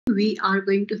we are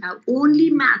going to have only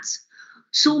maths.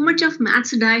 So much of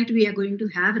maths diet we are going to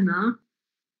have now.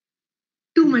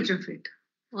 Too much of it.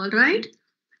 All right.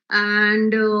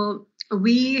 And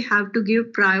we have to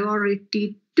give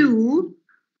priority to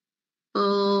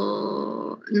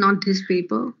not this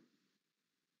paper.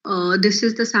 This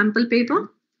is the sample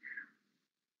paper.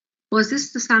 Was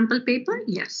this the sample paper?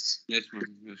 Yes. Yes, ma'am.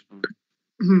 Yes,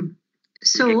 ma'am.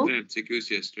 So MCQs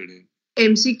yesterday.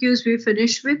 MCQs we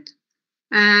finished with,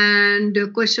 and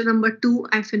question number 2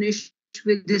 I finished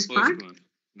with this part.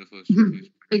 The first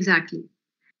one. Exactly.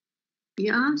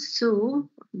 Yeah. So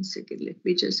 1 second. Let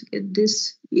me just get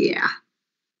this. Yeah.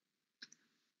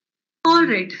 All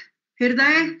right,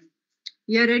 Hirday,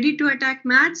 you're ready to attack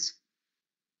maths?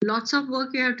 Lots of work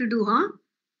you have to do, huh?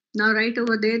 Now, right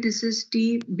over there, this is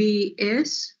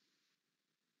TBS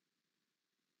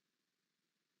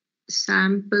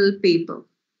sample paper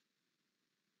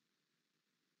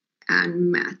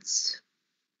and maths.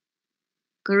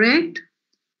 Correct?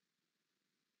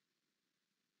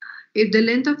 If the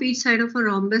length of each side of a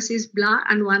rhombus is blah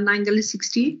and one angle is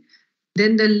 60,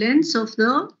 then the lengths of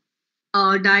the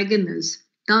diagonals.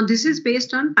 Now, this is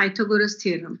based on Pythagoras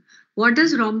theorem. What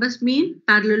does rhombus mean?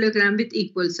 Parallelogram with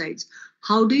equal sides.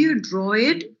 How do you draw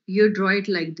it? You draw it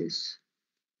like this.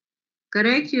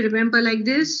 Correct? You remember like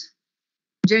this?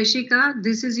 Jeshika,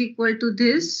 this is equal to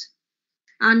this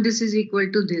and this is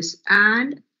equal to this.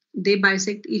 And they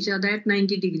bisect each other at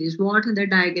 90 degrees. What are the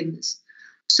diagonals?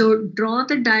 So draw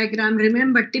the diagram.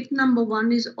 Remember, tip number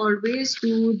 1 is always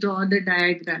to draw the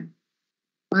diagram.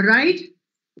 All right?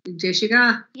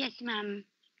 Jeshika? Yes, ma'am.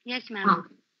 Yes, ma'am.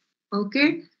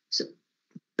 Okay. So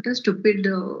what a stupid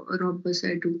rhombus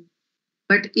I do.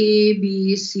 But A,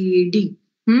 B, C, D.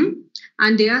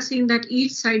 And they are saying that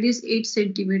each side is 8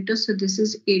 centimeters. So this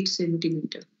is 8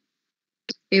 centimeter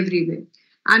everywhere.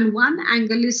 And one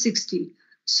angle is 60.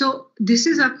 So this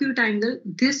is acute angle.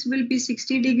 This will be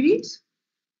 60 degrees.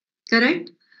 Correct?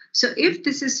 So if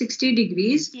this is 60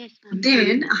 degrees, yes,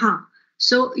 then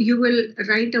so you will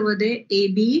write over there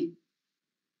AB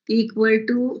equal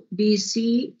to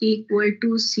BC equal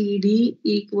to CD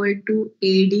equal to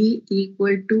AD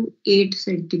equal to 8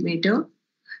 centimeter.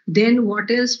 Then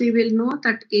what else we will know?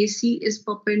 That AC is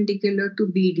perpendicular to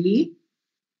BD.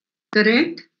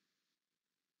 Correct?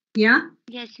 Yeah?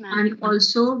 Yes, ma'am. And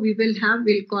also we will have,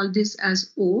 we'll call this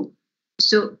as O.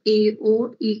 So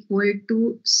AO equal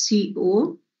to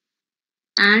CO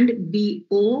and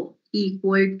BO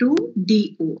equal to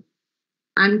DO.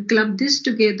 And club this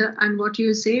together and what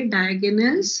you say,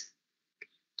 diagonals.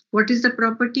 What is the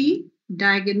property?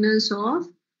 Diagonals of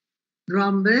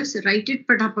rhombus. Write it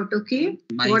patapat, okay?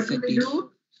 What do we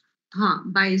do?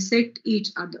 Bisect each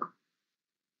other.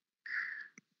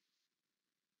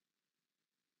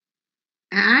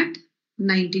 At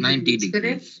 90 degrees,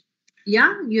 correct?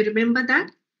 Yeah, you remember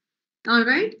that? All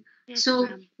right. Yes, so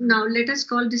now let us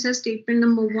call this as statement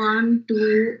number 1,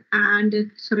 2,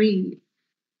 and 3.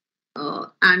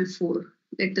 And 4,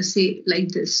 let us say like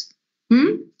this.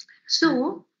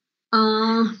 So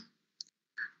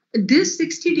this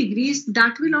 60 degrees,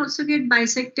 that will also get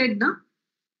bisected now.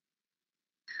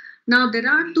 Now there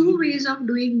are 2 ways of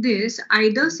doing this.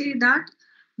 Either say that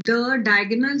the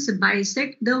diagonals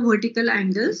bisect the vertical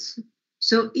angles.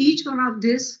 So each one of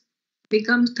this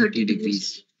becomes 30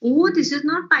 degrees. Oh, this is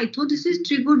not Pytho, this is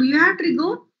Trigo. Do you have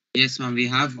Trigo? Yes, ma'am. We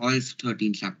have all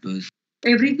 13 chapters.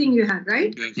 Everything you have,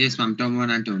 right? Yes, ma'am. Term 1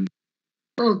 and term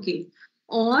 2. Okay.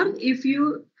 Or if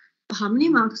you, how many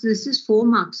marks? This is 4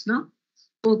 marks now.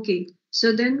 Okay.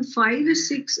 So then 5,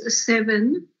 6,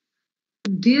 7.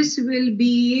 This will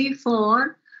be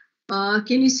for,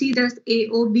 can you see that's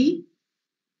AOB?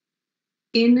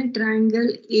 In a triangle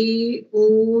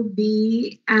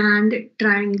AOB and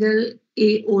triangle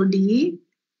AOD.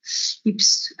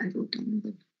 Oops, I wrote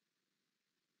down.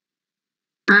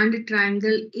 And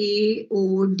triangle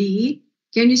AOD.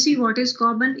 Can you see what is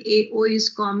common? AO is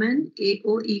common.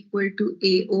 AO equal to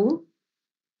AO,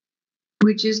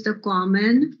 which is the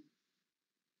common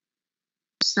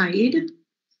side.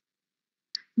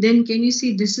 Then can you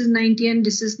see this is 90 and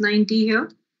this is 90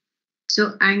 here?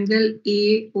 So angle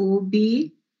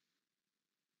AOB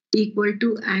equal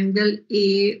to angle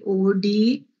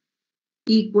AOD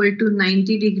equal to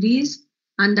 90 degrees.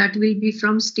 And that will be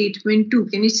from statement 2.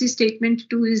 Can you see statement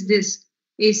 2 is this,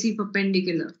 AC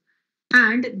perpendicular.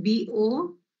 And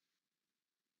BO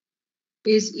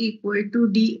is equal to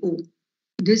DO.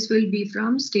 This will be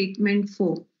from statement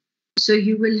 4. So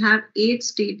you will have 8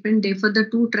 statement. Therefore, the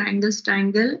 2 triangles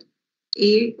triangle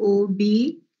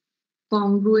AOB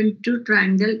congruent to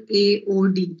triangle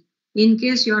AOD. In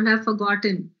case you all have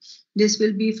forgotten, This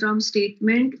will be from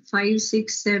statement 5,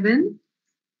 6, 7.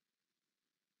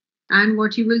 And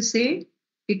what you will say?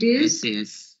 It is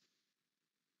SAS.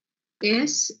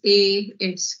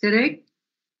 SAS, correct?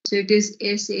 So it is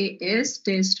SAS,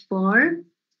 test for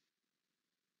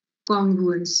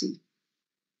congruency.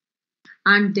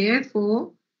 And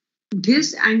therefore,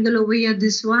 this angle over here,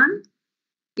 this one,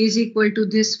 is equal to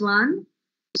this one.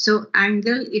 So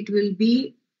angle, it will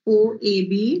be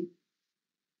OAB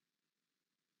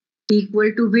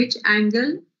equal to which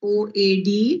angle?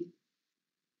 OAD.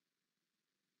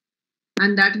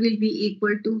 And that will be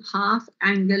equal to half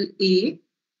angle A.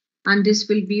 And this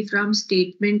will be from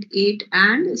statement 8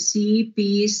 and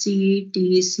CPCTC.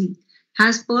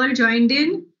 Has Pearl joined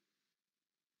in?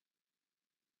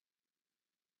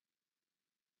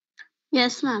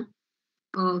 Yes, ma'am.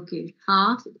 Okay,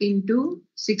 half into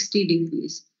 60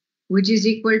 degrees, which is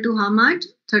equal to how much?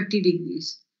 30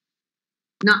 degrees.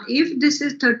 Now, if this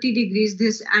is 30 degrees,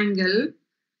 this angle,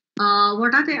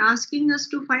 what are they asking us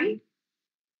to find?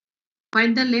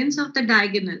 Find the length of the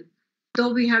diagonal.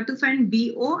 So we have to find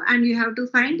BO and you have to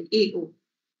find AO.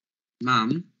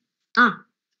 Ma'am. Ah.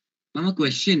 Ma'am, a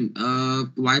question.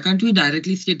 Why can't we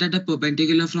directly state that a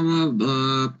perpendicular from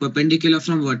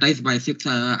vertex bisects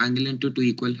angle into two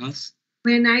equal halves?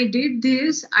 When I did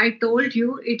this, I told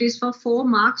you it is for 4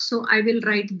 marks, so I will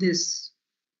write this.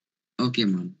 Okay,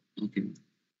 ma'am. Okay.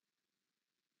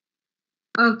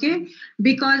 Okay,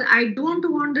 because I don't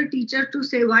want the teacher to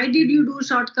say, why did you do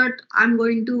shortcut? I'm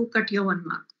going to cut your 1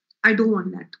 mark. I don't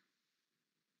want that.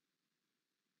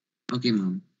 Okay,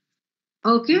 ma'am.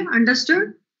 Okay,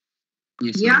 understood?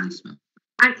 Yes, yeah. ma'am. Yes, ma'am.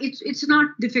 And it's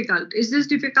not difficult. Is this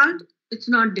difficult? It's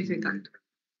not difficult.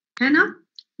 Hannah?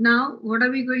 Now, what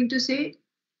are we going to say?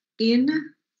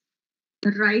 In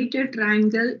write a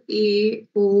triangle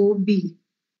AOB.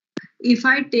 If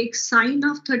I take sine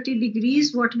of 30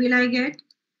 degrees, what will I get?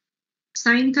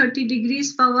 Sine 30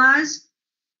 degrees, Fawaz,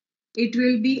 it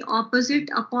will be opposite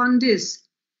upon this.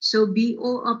 So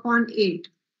BO upon 8.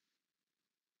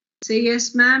 Say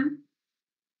yes, ma'am.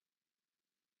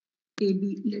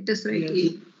 AB. Let us write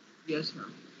Yes. A. Yes,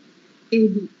 ma'am.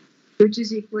 AB, which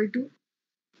is equal to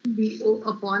BO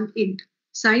upon 8.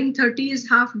 Sine 30 is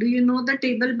half. Do you know the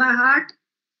table by heart?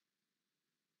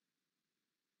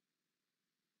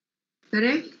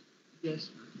 Correct? Yes,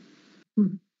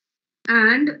 ma'am.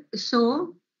 And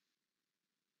so,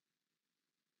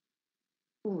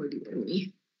 oh dear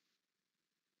me.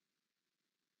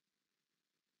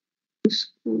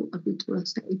 उसको अभी थोड़ा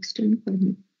सा extend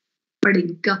करना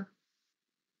पड़ेगा.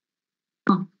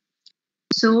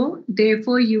 So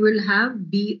therefore you will have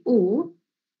BO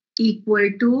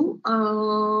equal to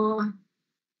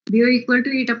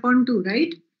 8 upon 2,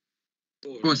 right?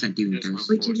 4 centimeters.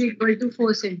 Which is equal to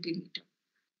 4 centimeter.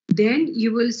 Then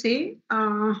you will say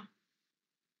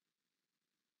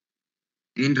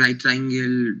In right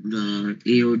triangle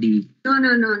AOD.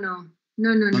 No.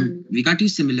 We can't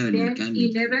use similarly. Then Can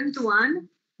we? 11th one,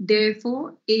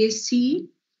 therefore AC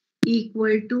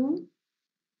equal to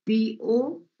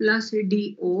BO plus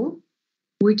DO,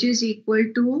 which is equal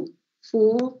to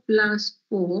 4 plus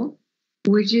 4,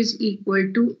 which is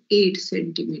equal to 8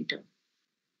 centimeter.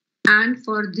 And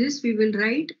for this, we will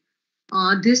write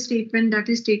this statement, that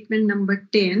is statement number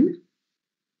 10.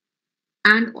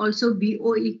 And also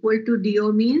BO equal to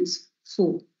DO means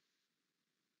 4.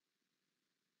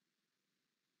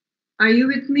 Are you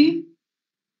with me?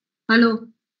 Hello.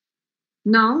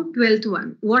 Now, 12th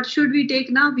one. What should we take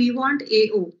now? We want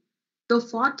AO. So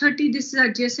for 30, this is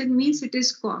adjacent means it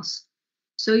is cos.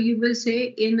 So you will say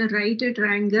in a right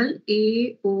triangle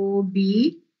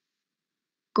AOB,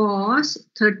 cos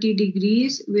 30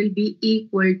 degrees will be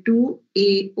equal to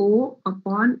AO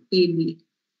upon AB.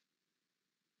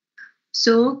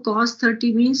 So cos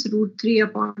 30 means root 3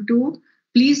 upon 2.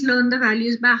 Please learn the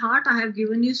values by heart. I have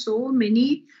given you so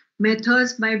many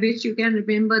methods by which you can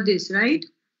remember this, right?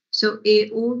 So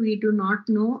AO we do not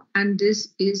know, and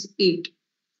this is 8.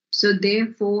 So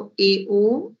therefore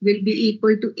AO will be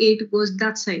equal to 8 goes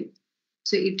that side.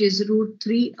 So it is root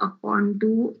 3 upon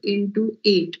 2 into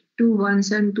 8. 2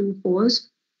 ones and 2 fours.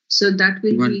 So that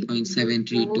will be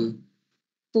 1.732.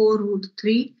 4 root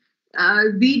 3.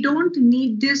 We don't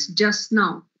need this just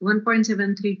now.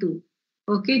 1.732.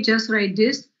 Okay, just write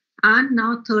this. And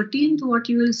now 13th, what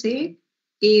you will say?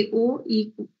 AO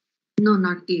equal, no,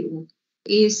 not AO.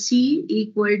 AC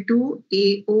equal to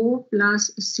AO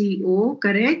plus CO,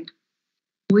 correct?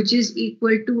 Which is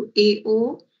equal to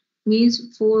AO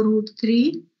means 4 root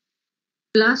 3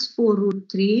 plus 4 root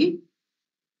 3,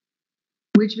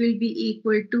 which will be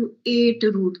equal to 8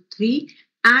 root 3.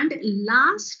 And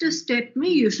last step,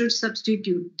 you should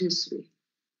substitute this way.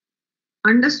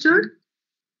 Understood?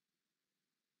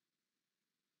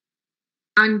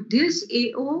 And this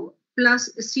AO plus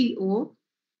CO,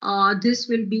 this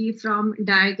will be from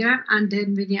diagram, and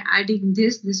then when you're adding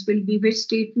this will be which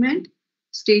statement?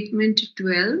 Statement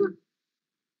 12,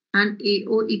 and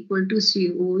AO equal to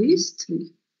CO is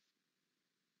 3.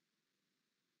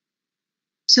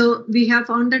 So we have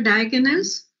found the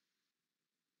diagonals.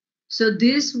 So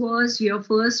this was your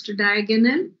first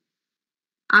diagonal,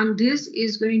 and this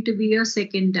is going to be your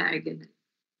second diagonal.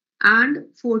 And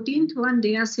 14th one,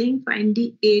 they are saying find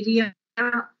the area.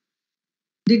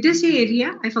 Did they say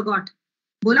area? I forgot.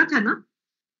 Bola tha na?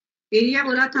 Area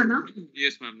bola tha na?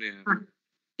 Yes, ma'am. They have.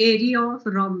 Area of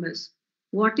rhombus.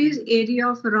 What is area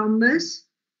of rhombus?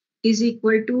 Is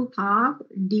equal to half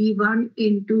D1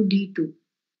 into D2.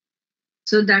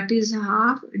 So that is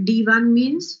half D1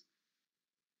 means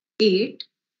 8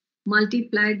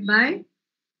 multiplied by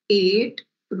 8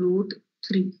 root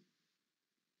 3.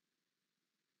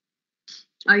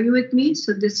 Are you with me?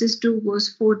 So this is 2 goes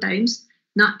 4 times.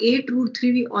 Now 8 root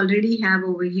 3 we already have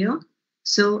over here.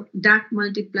 So that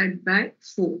multiplied by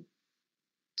 4.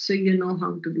 So you know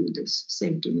how to do this,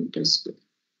 centimeter square.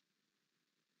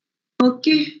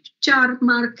 Okay, 4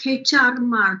 mark hai, 4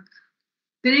 mark.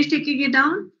 Finish taking it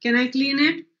down. Can I clean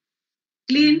it?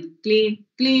 Clean, clean,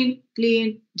 clean,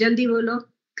 clean. Jaldi bolo.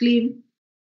 Clean.